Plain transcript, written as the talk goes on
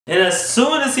And as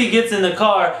soon as he gets in the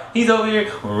car, he's over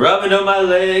here rubbing on my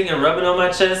leg and rubbing on my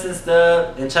chest and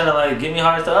stuff and trying to like give me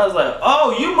hard stuff. I was like,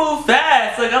 oh, you move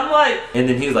fast. Like, I'm like, and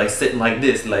then he's like sitting like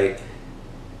this, like,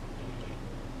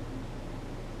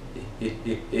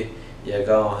 yeah,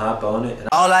 go on, hop on it. And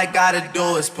all I gotta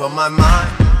do is put my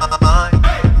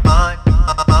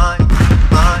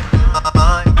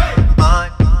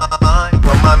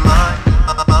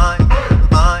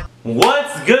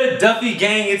What's good, Duffy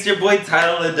gang? It's your boy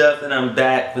Tylan LeDuff, and I'm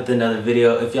back with another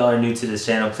video. If y'all are new to this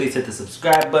channel, please hit the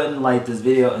subscribe button, like this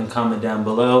video, and comment down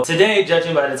below. Today,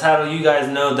 judging by the title, you guys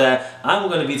know that I'm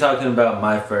going to be talking about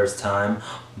my first time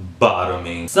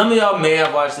bottoming. Some of y'all may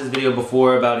have watched this video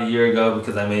before, about a year ago,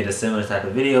 because I made a similar type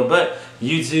of video, but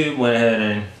YouTube went ahead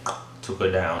and took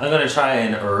it down. I'm gonna try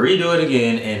and redo it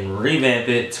again and revamp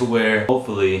it to where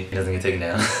hopefully it doesn't get taken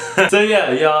down. So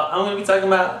yeah, y'all, I'm gonna be talking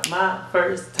about my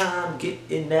first time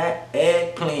getting that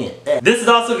eggplant. This is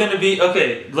also gonna be,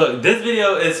 okay, look, this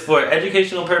video is for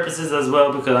educational purposes as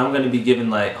well, because I'm gonna be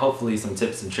giving like hopefully some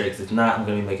tips and tricks. If not, I'm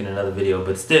gonna be making another video,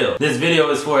 but still, this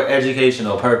video is for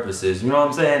educational purposes. You know what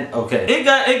I'm saying? Okay. It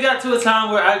got to a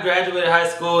time where I graduated high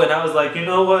school and I was like, you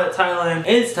know what, Tylan,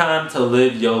 it's time to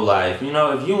live your life. You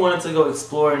know, if you wanted to go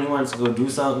explore and you wanted to go do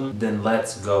something, then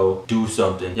let's go do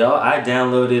something. Y'all, I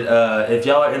downloaded, if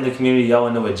y'all are in the community, y'all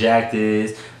know what Jack'd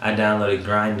is. I downloaded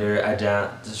Grindr.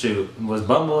 Shoot, was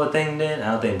Bumble a thing then?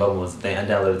 I don't think Bumble was a thing. I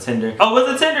downloaded Tinder. Oh,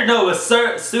 was it Tinder? No, it was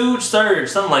Surge,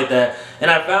 something like that.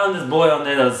 And I found this boy on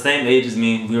there that was the same age as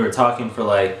me. We were talking for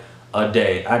like a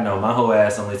day. I know, my whole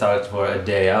ass only talked for a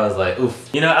day. I was like, oof.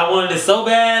 You know, I wanted it so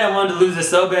bad. I wanted to lose it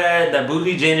so bad. That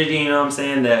booty virginity, you know what I'm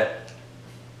saying? That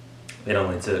it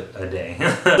only took a day.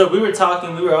 So we were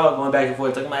talking, we were all going back and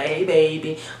forth, talking about, hey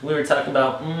baby. We were talking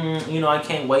about, you know, I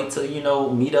can't wait to, you know,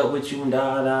 meet up with you and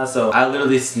da. So I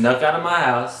literally snuck out of my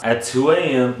house at 2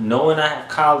 a.m. knowing I have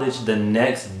college the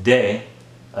next day,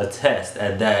 a test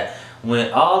at that.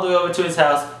 Went all the way over to his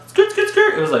house, skirt.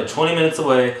 It was like 20 minutes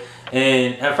away.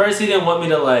 And at first he didn't want me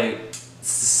to like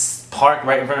park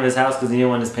right in front of his house because he didn't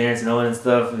want his parents knowing and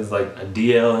stuff. It was like a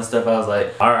DL and stuff. I was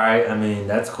like, alright, I mean,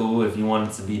 that's cool if you want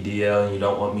it to be DL and you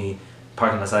don't want me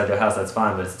parking outside your house, that's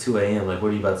fine, but it's 2 a.m. like, what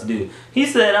are you about to do? He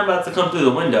said, I'm about to come through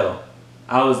the window.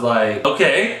 I was like,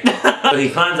 okay. So he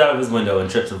climbs out of his window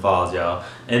and trips and falls, y'all.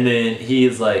 And then he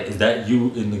is like, is that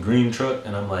you in the green truck?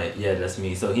 And I'm like, yeah, that's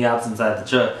me. So he hops inside the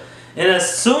truck. And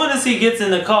as soon as he gets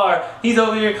in the car, he's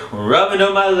over here rubbing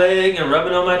on my leg and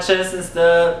rubbing on my chest and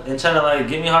stuff and trying to like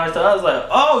give me hard stuff. I was like,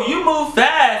 oh, you move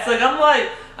fast. Like, I'm like,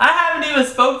 I haven't even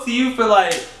spoke to you for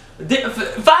like 5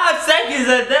 seconds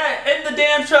at that in the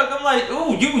damn truck. I'm like,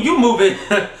 ooh, you moving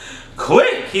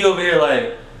quick. He over here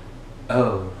like,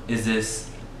 oh, is this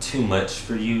too much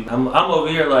for you? I'm over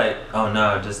here like, oh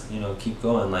no, just, you know, keep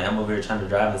going. Like, I'm over here trying to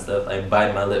drive and stuff, like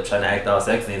biting my lip, trying to act all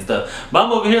sexy and stuff. But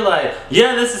I'm over here like,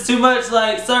 yeah, this is too much.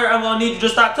 Like, sir, I'm gonna need you to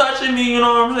stop touching me, you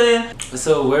know what I'm saying?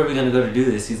 So where are we gonna go to do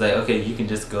this? He's like, okay, you can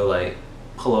just go like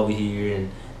pull over here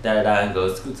and and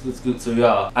go scoot. So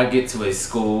y'all, I get to a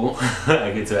school.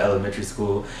 I get to an elementary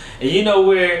school, and you know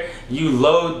where you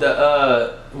load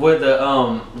the what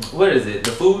is it, the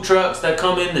food trucks that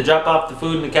come in to drop off the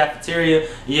food in the cafeteria?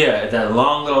 Yeah, that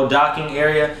long little docking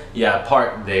area. Yeah, I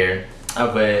parked there. I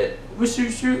went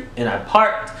shoot, and I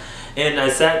parked and I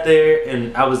sat there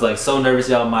and I was like so nervous,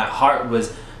 y'all. My heart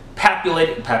was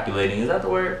papulating, is that the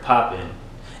word? Popping.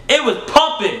 It was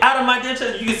pumping out of my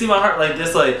chest. You can see my heart like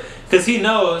this, like, because he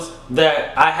knows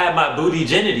that I had my booty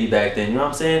virginity back then, you know what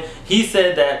I'm saying? He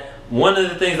said that one of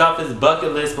the things off his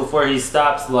bucket list before he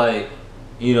stops, like,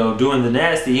 you know, doing the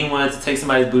nasty, he wanted to take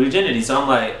somebody's booty virginity. So I'm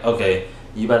like, okay,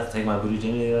 you about to take my booty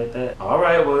virginity like that?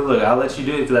 Alright, well look, I'll let you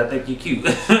do it because I think you're cute.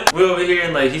 We're over here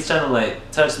and like, he's trying to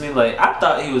like touch me. Like, I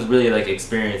thought he was really like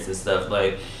experienced and stuff.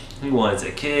 Like, he wanted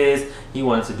to kiss, he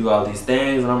wanted to do all these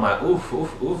things, and I'm like, oof,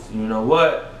 you know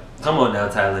what? Come on now,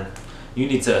 Tylan. You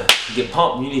need to get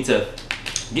pumped. You need to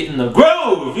get in the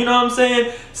groove. You know what I'm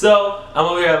saying? So I'm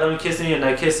over here, I let him kiss me, and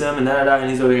I kiss him, and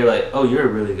he's over here like, oh, you're a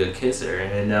really good kisser.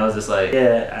 And I was just like,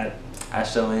 yeah, I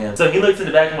sure am. So he looks in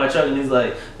the back of my truck, and he's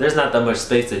like, there's not that much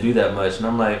space to do that much. And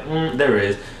I'm like, there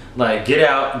is. Like, get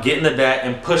out, get in the back,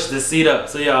 and push the seat up.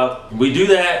 So y'all, we do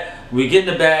that. We get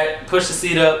in the back, push the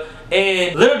seat up.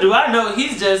 And little do I know,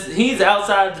 he's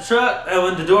outside the truck and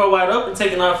with the door wide open,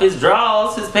 taking off his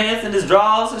drawers, his pants and his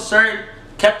drawers, his shirt,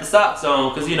 kept the socks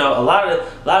on, because you know a lot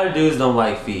of dudes don't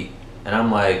like feet. And I'm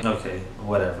like, okay,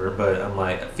 whatever, but I'm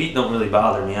like, feet don't really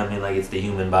bother me. I mean, like, it's the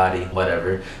human body,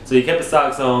 whatever. So he kept the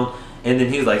socks on, and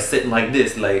then he was like sitting like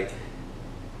this, like,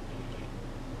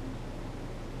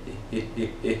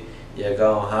 yeah, yeah,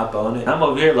 go on, hop on it. I'm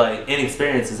over here like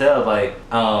inexperienced as hell. Like,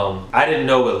 I didn't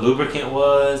know what lubricant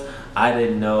was. I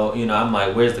didn't know, you know, I'm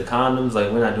like, where's the condoms?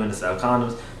 Like, we're not doing this without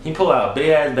condoms. He pulled out a big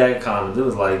ass bag of condoms. It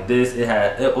was like this. It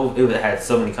had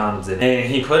so many condoms in it.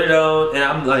 And he put it on, and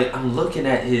I'm like, I'm looking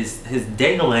at his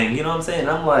dangling, you know what I'm saying? And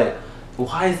I'm like,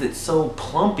 why is it so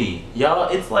plumpy? Y'all,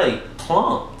 it's like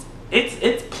plumped.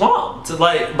 It's plumped.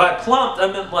 Like, by plumped,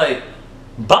 I meant like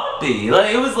bumpy.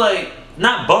 Like, it was like,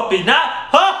 not bumpy,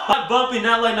 not bumpy,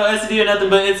 not like no STD or nothing,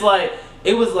 but it's like,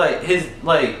 it was like his,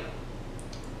 like,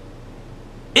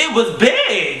 it was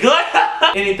big.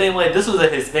 Like, anything like, this was a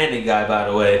Hispanic guy, by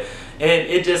the way, and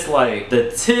it just like,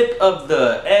 the tip of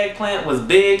the eggplant was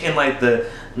big, and like the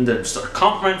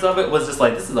circumference of it was just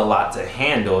like, this is a lot to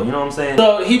handle, you know what I'm saying?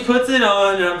 So he puts it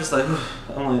on, and I'm just like,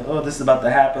 I'm like, oh, this is about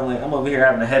to happen. Like, I'm over here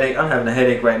having a headache. I'm having a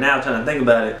headache right now trying to think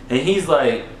about it. And he's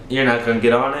like, you're not gonna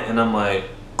get on it? And I'm like,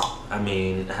 I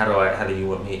mean, how do you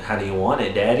want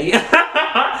it, daddy?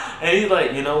 And he's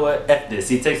like, you know what, F this.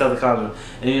 He takes out the condom,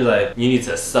 and he's like, you need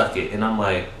to suck it. And I'm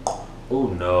like, oh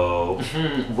no,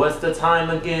 what's the time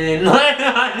again? Like,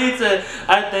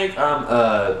 I think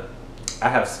I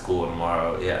have school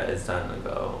tomorrow. Yeah, it's time to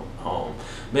go home.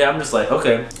 But yeah, I'm just like,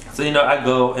 okay. So, you know, I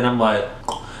go, and I'm like,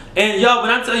 and yo, when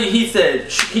I tell you,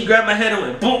 he grabbed my head and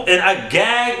went boom, and I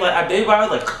gagged, like, I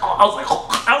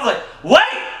was like, wait,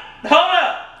 hold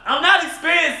up. I'm not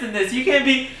experienced in this. You can't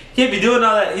be doing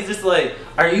all that. He's just like,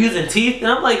 are you using teeth? And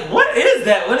I'm like, what is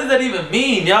that? What does that even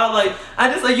mean, y'all? Like,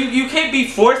 I just like, you can't be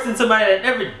forcing somebody that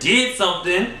never did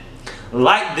something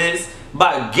like this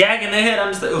by gagging their head.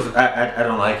 I'm just like, oof, I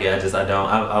don't like it.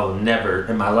 I will never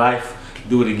in my life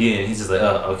do it again. He's just like,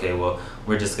 oh, okay, well,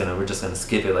 we're just gonna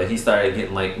skip it. Like, he started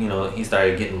getting like, you know, he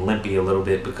started getting limpy a little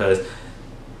bit because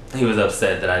he was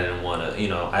upset that I didn't want to, you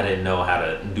know, I didn't know how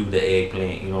to do the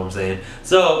eggplant, you know what I'm saying?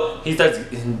 So he starts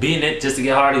beating it just to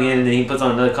get hard again, and then he puts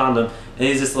on another condom, and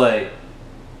he's just like,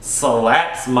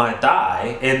 slaps my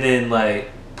thigh, and then like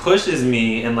pushes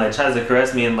me and like tries to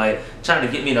caress me and like trying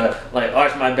to get me to like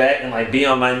arch my back and like be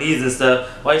on my knees and stuff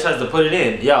while he tries to put it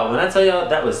in. Y'all, when I tell y'all,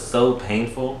 that was so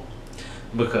painful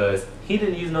because he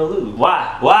didn't use no lube.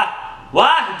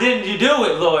 Why didn't you do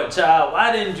it, Lord child?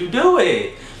 Why didn't you do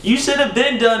it? You should have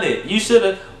been done it. You should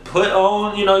have put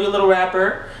on, you know, your little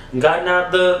wrapper, gotten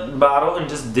out the bottle and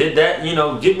just did that, you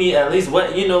know, give me at least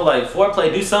what, you know, like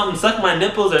foreplay, do something, suck my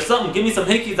nipples or something, give me some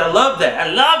hickeys. I love that.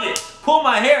 I love it. Pull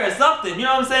my hair or something, you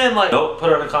know what I'm saying? Like, nope,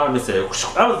 put on a condom and say, whoosh.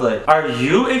 I was like, are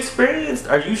you experienced?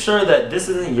 Are you sure that this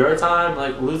isn't your time,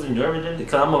 like losing your virginity?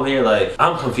 Because I'm over here like,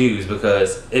 I'm confused,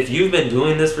 because if you've been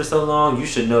doing this for so long, you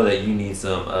should know that you need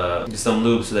some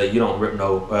lube so that you don't rip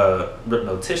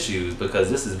no tissues, because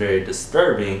this is very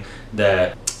disturbing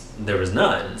that there was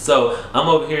none. So I'm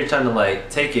over here trying to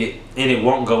like take it and it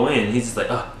won't go in. He's just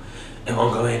like, oh, it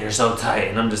won't go in, you're so tight.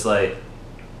 And I'm just like,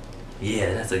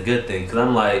 yeah, that's a good thing. Cause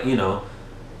I'm like, you know,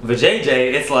 for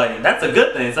JJ, it's like, that's a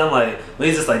good thing. So I'm like, well,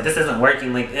 he's just like, this isn't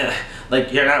working,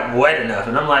 like you're not wet enough.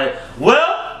 And I'm like,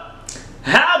 well,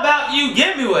 how about you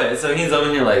get me wet? So he's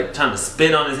over here like trying to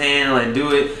spit on his hand, like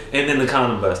do it, and then the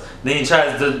condom busts. Then he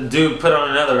tries to put on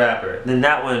another wrapper. Then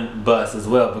that one busts as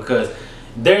well, because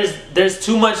there's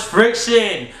too much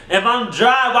friction. If I'm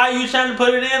dry, why are you trying to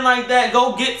put it in like that?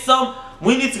 Go get some.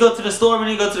 We need to go to the store. We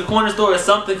need to go to the corner store or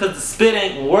something, because the spit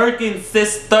ain't working,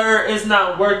 sister. It's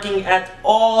not working at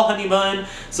all, honey bun.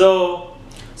 So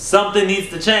something needs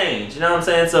to change. You know what I'm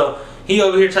saying? So he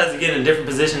over here tries to get in a different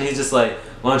position. He's just like,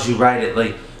 why don't you write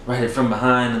it from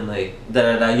behind and like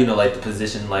da-da-da, you know, like the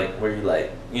position like where you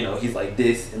like, you know, he's like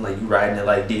this and like you riding it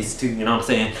like this too, you know what I'm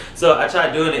saying? So I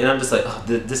tried doing it and I'm just like, oh,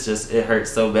 this just, it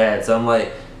hurts so bad. So I'm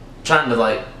like trying to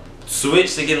like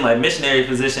switch to getting like missionary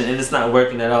position, and it's not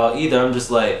working at all either. I'm just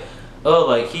like, oh,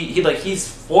 like he's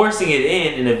forcing it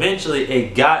in, and eventually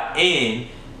it got in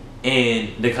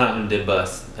and the condom did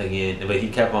bust again, but he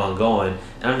kept on going,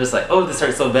 and I'm just like, oh, this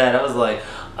hurts so bad. I was like,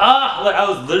 ah, like I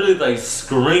was literally like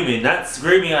screaming, not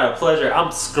screaming out of pleasure.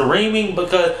 I'm screaming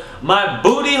because my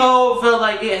booty hole felt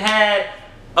like it had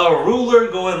a ruler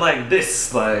going like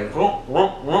this, like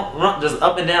just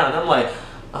up and down. And I'm like,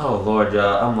 oh Lord,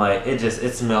 y'all. I'm like, it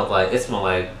smelled like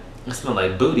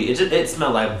booty. It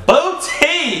smelled like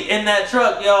booty in that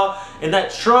truck, y'all. And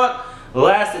that truck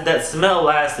lasted, that smell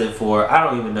lasted for I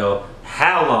don't even know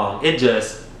how long. It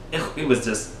was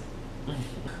just.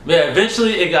 Yeah,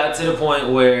 eventually it got to the point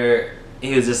where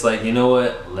he was just like, you know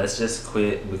what, let's just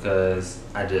quit, because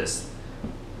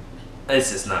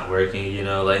it's just not working, you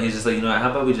know. Like, he's just like, you know, how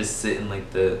about we just sit in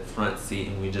like the front seat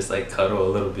and we just like cuddle a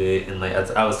little bit. And like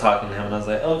I was talking to him and I was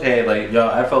like, okay, like y'all,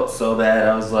 I felt so bad.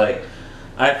 I was like,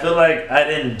 I feel like I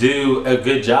didn't do a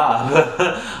good job.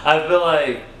 I feel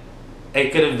like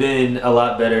it could have been a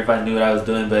lot better if I knew what I was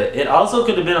doing, but it also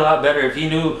could have been a lot better if he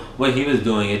knew what he was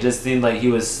doing. It just seemed like he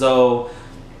was so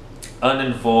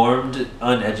uninformed,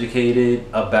 uneducated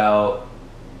about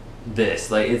this.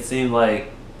 Like, it seemed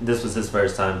like this was his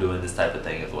first time doing this type of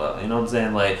thing as well. You know what I'm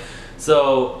saying? Like,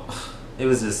 so it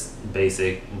was just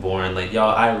basic, boring. Like,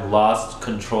 y'all, I lost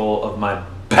control of my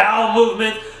bowel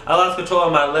movement. I lost control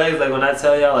of my legs. Like, when I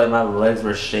tell y'all, like, my legs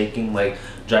were shaking. Like,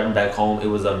 driving back home, it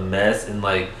was a mess. And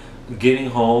like, getting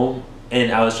home,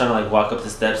 and I was trying to like walk up the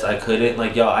steps, I couldn't.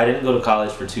 Like, y'all, I didn't go to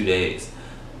college for 2 days.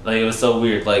 Like, it was so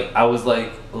weird. Like, I was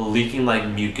like leaking like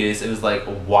mucus. It was like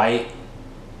white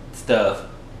stuff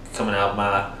coming out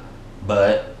my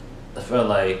butt for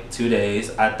like 2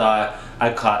 days. I thought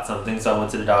I caught something, so I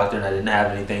went to the doctor and I didn't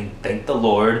have anything, thank the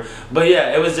Lord. But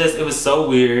yeah, it was so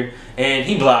weird. And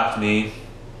he blocked me.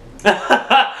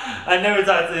 I never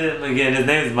talked to him again. His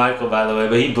name is Michael, by the way,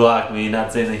 but he blocked me.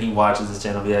 Not saying that he watches this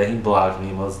channel, but yeah, he blocked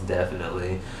me most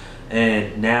definitely.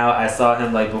 And now I saw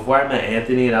him, like, before I met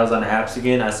Anthony and I was on the apps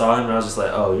again, I saw him and I was just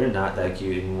like, oh, you're not that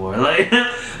cute anymore. Like,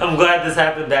 I'm glad this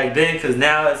happened back then, because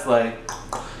now it's like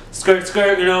skirt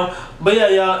skirt, you know. But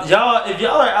yeah, y'all, if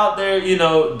y'all are out there, you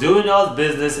know, doing y'all's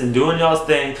business and doing y'all's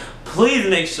thing, please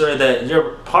make sure that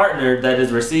your partner that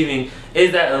is receiving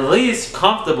is at least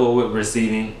comfortable with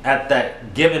receiving at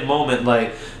that given moment.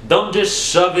 Like, don't just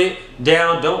shove it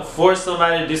down. Don't force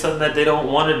somebody to do something that they don't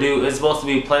want to do. It's supposed to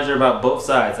be pleasure about both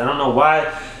sides. I don't know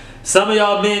why some of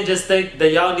y'all men just think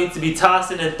that y'all need to be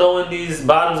tossing and throwing these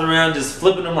bottoms around, just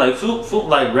flipping them like foop foop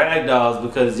like rag dolls,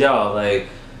 because y'all, like,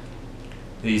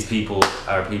 these people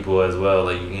are people as well.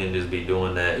 Like, you can't just be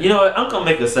doing that. You know what? I'm gonna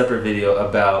make a separate video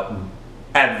about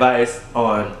advice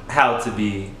on how to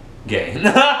be gay,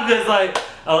 because like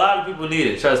a lot of people need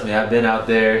it. Trust me, I've been out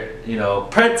there, you know,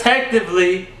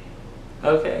 protectively,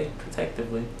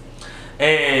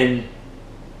 and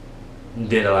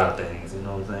did a lot of things. You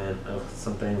know what I'm saying?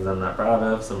 Some things I'm not proud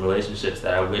of, some relationships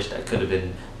that I wish that could have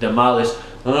been demolished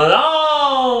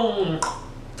long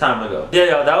time ago. Yeah,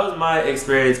 y'all, that was my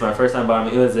experience, my first time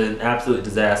bottoming. It was an absolute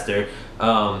disaster.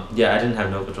 Yeah, I didn't have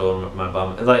no control over my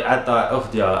bum. Like, I thought, oh,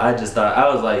 y'all, I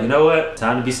was like, you know what?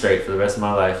 Time to be straight for the rest of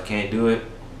my life. Can't do it.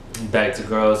 Back to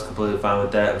girls, completely fine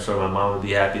with that. I'm sure my mom would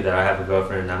be happy that I have a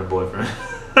girlfriend, not a boyfriend.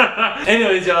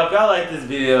 Anyways, y'all, if y'all like this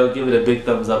video, give it a big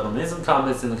thumbs up. Leave some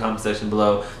comments in the comment section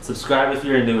below. Subscribe if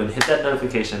you're new and hit that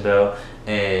notification bell.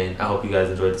 And I hope you guys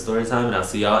enjoyed the story time, and I'll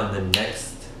see y'all in the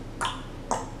next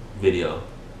video.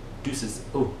 Deuces.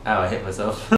 Oh, ow, I hit myself.